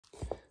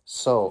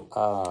So,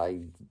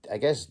 I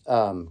guess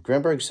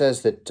Grimburg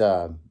says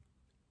that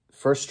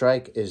First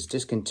Strike is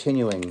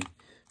discontinuing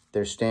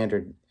their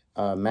standard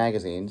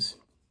magazines.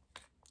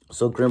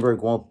 So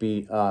Grimburg won't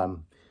be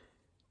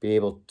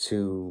able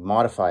to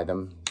modify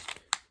them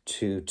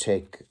to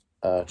take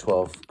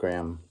 12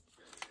 gram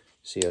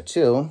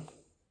CO2.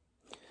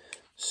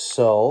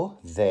 So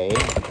they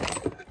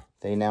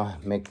now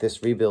make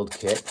this rebuild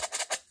kit.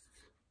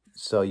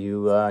 So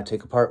you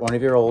take apart one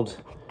of your old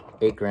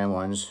 8 gram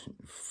ones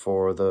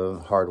for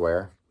the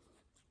hardware,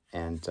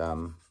 and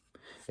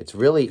it's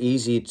really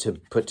easy to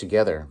put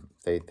together.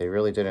 They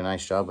really did a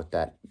nice job with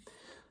that.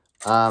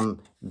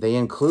 They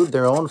include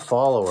their own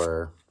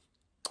follower,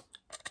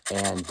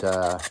 and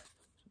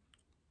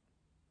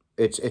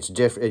it's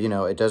different. You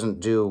know, it doesn't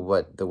do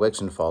what the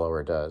Wixon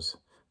follower does.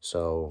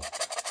 So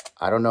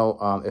I don't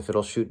know if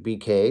it'll shoot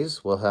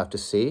BKs. We'll have to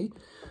see.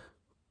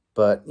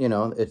 But, you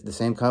know, the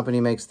same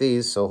company makes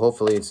these, so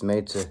hopefully it's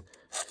made to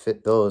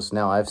fit those.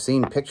 Now, I've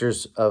seen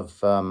pictures of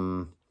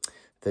the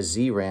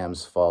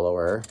Z-Rams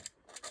follower,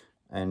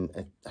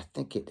 and I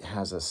think it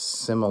has a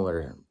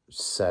similar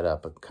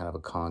setup, a kind of a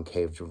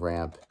concave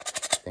ramp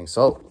thing.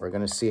 So we're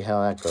going to see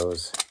how that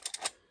goes.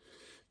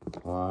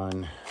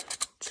 1,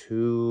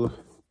 2,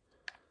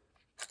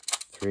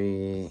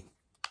 3,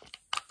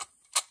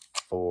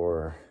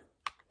 4,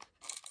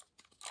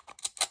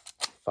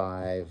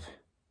 5,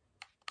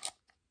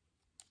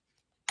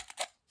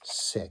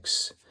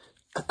 6.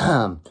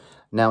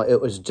 Now,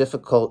 it was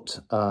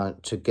difficult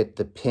to get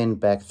the pin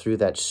back through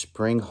that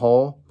spring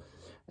hole.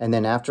 And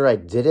then after I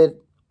did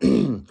it,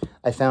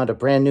 I found a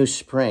brand new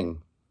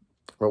spring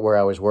where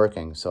I was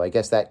working. So I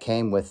guess that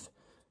came with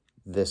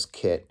this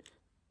kit.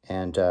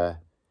 And it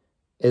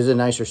was a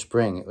nicer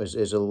spring. It was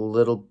a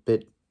little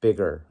bit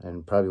bigger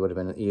and probably would have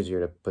been easier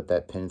to put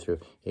that pin through.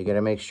 You got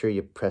to make sure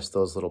you press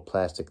those little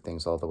plastic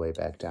things all the way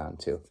back down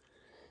too.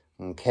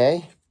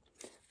 Okay,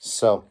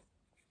 so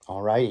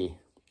alrighty,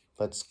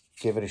 let's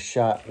give it a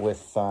shot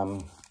with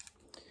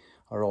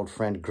our old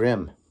friend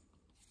Grim.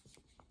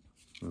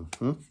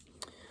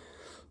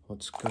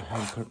 Let's go ahead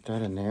and put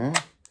that in there.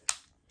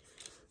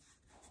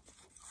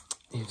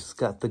 It's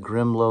got the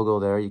Grim logo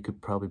there. You could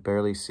probably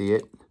barely see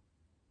it.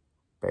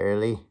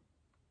 Barely.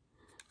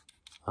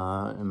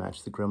 And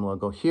match the Grim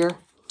logo here.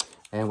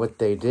 And what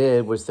they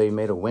did was they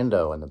made a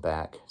window in the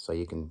back so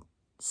you can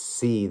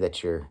see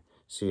that your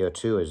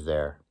CO2 is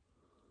there.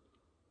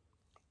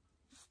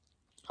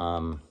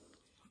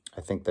 I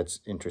think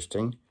that's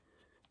interesting.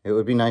 It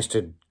would be nice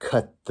to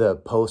cut the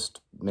post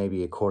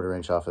maybe a 1/4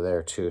 inch off of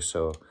there too,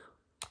 so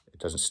it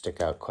doesn't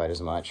stick out quite as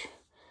much.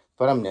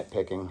 But I'm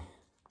nitpicking.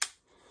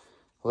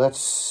 Let's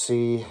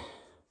see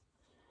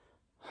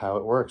how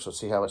it works. Let's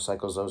see how it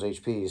cycles those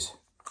HPs.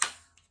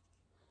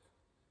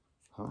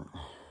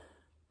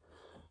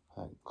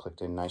 That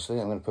clicked in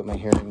nicely. I'm going to put my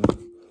hearing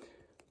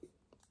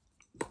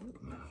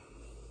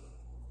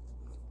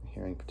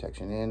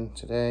protection in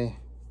today.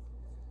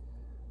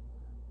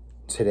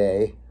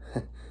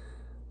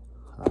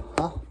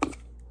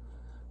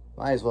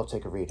 Might as well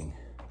take a reading.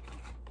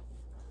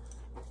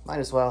 Might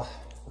as well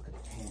look at the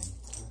pan.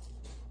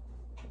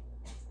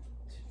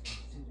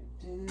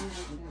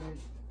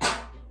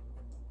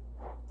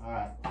 All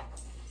right,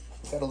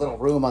 got a little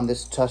room on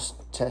this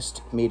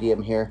test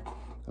medium here.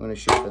 I'm going to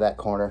shoot for that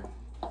corner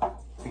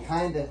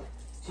behind the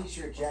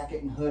t-shirt,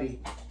 jacket, and hoodie.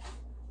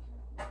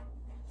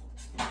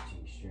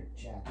 T-shirt,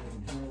 jacket,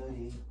 and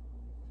hoodie.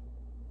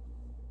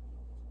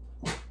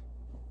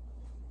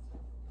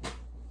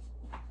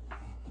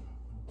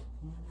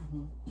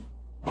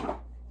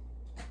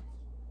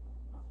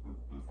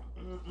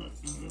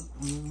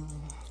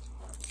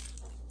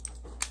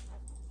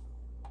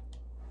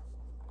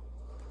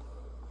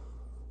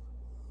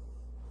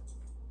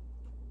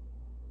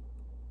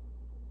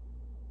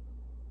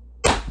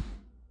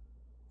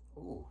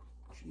 Oh,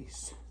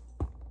 jeez.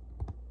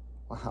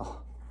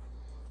 Wow.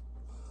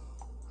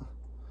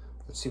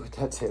 Let's see what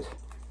that did.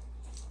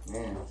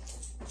 Man.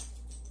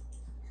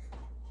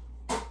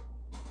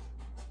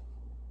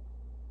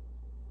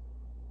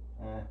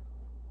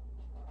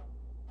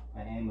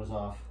 My aim was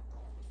off.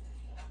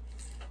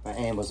 My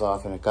aim was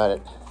off and it got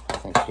it, I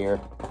think, here.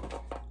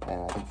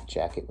 And I think the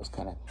jacket was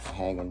kind of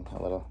hanging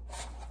a little.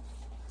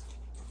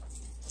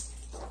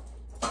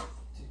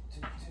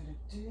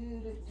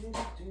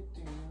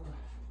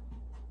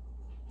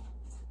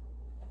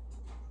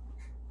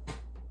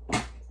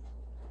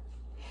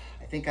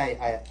 I think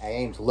I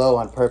aimed low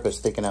on purpose,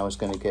 thinking I was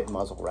going to get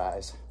muzzle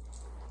rise.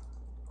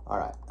 All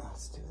right,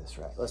 let's do this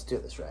right. Let's do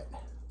this right.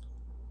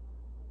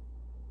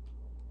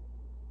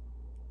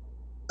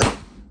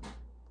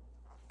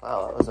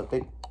 Wow, that was a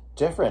big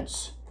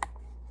difference.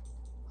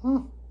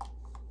 Another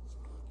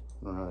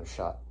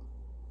shot.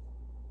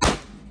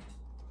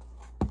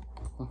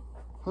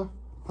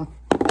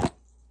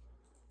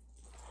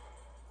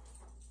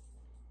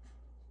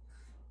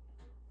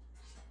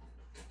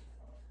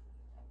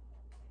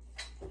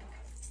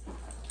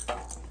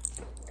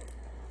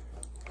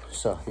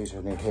 So these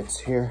are the hits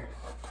here.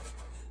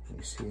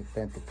 You see it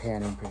bent the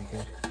pan in pretty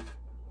good.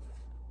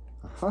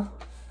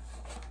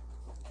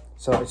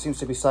 So it seems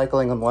to be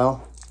cycling them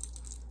well.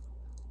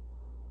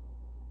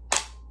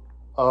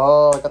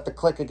 Oh, I got the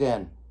click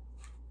again.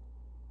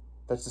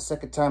 That's the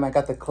second time I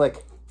got the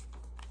click.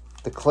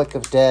 The click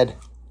of dead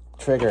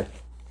trigger.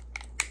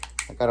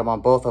 I got them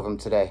on both of them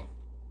today.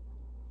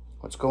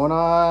 What's going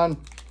on?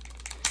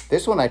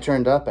 This one I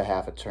turned up a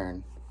half a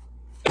turn.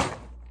 Let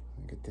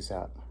me get this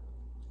out.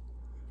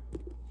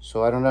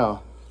 So I don't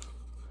know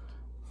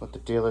what the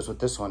deal is with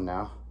this one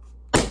now.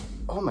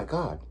 Oh my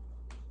God.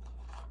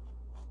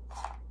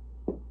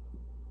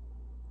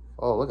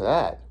 Oh, look at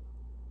that.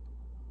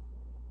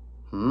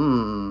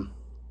 Wonder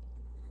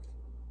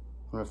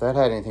if that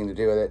had anything to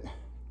do with it.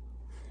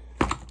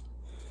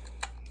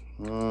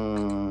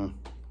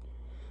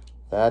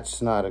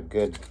 That's not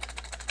good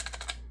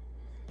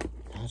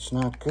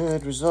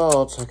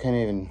results.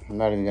 I'm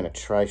not even gonna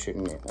try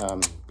shooting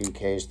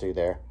BKs through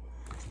there.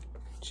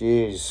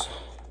 Jeez.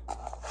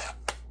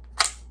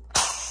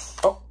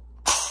 Oh,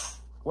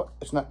 what?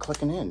 It's not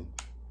clicking in.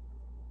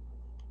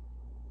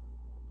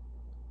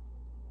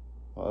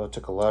 Well, it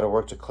took a lot of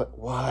work to click.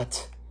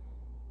 What?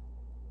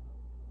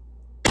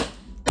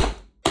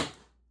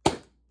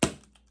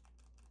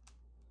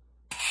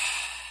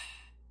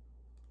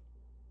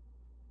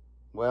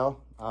 Well,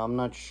 I'm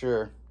not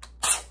sure.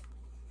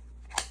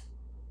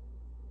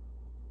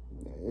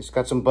 It's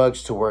got some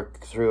bugs to work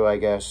through, I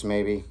guess,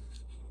 maybe.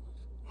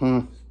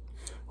 Well,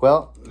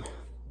 I'll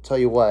tell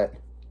you what.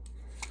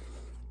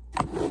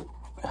 I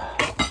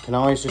can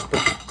always just put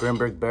the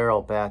Grimburg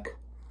barrel back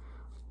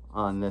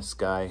on this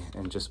guy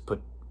and just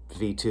put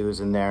V2s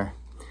in there.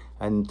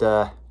 And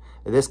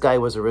this guy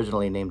was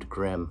originally named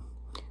Grim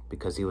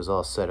because he was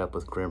all set up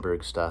with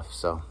Grimburg stuff.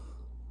 So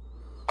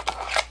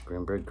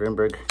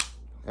Grimburg.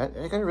 I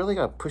really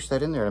gotta push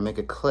that in there to make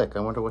it click.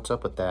 I wonder what's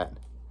up with that.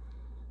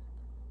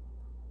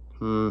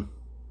 Grim.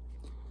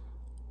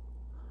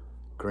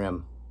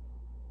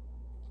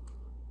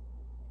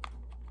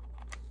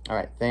 All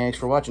right, thanks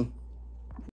for watching.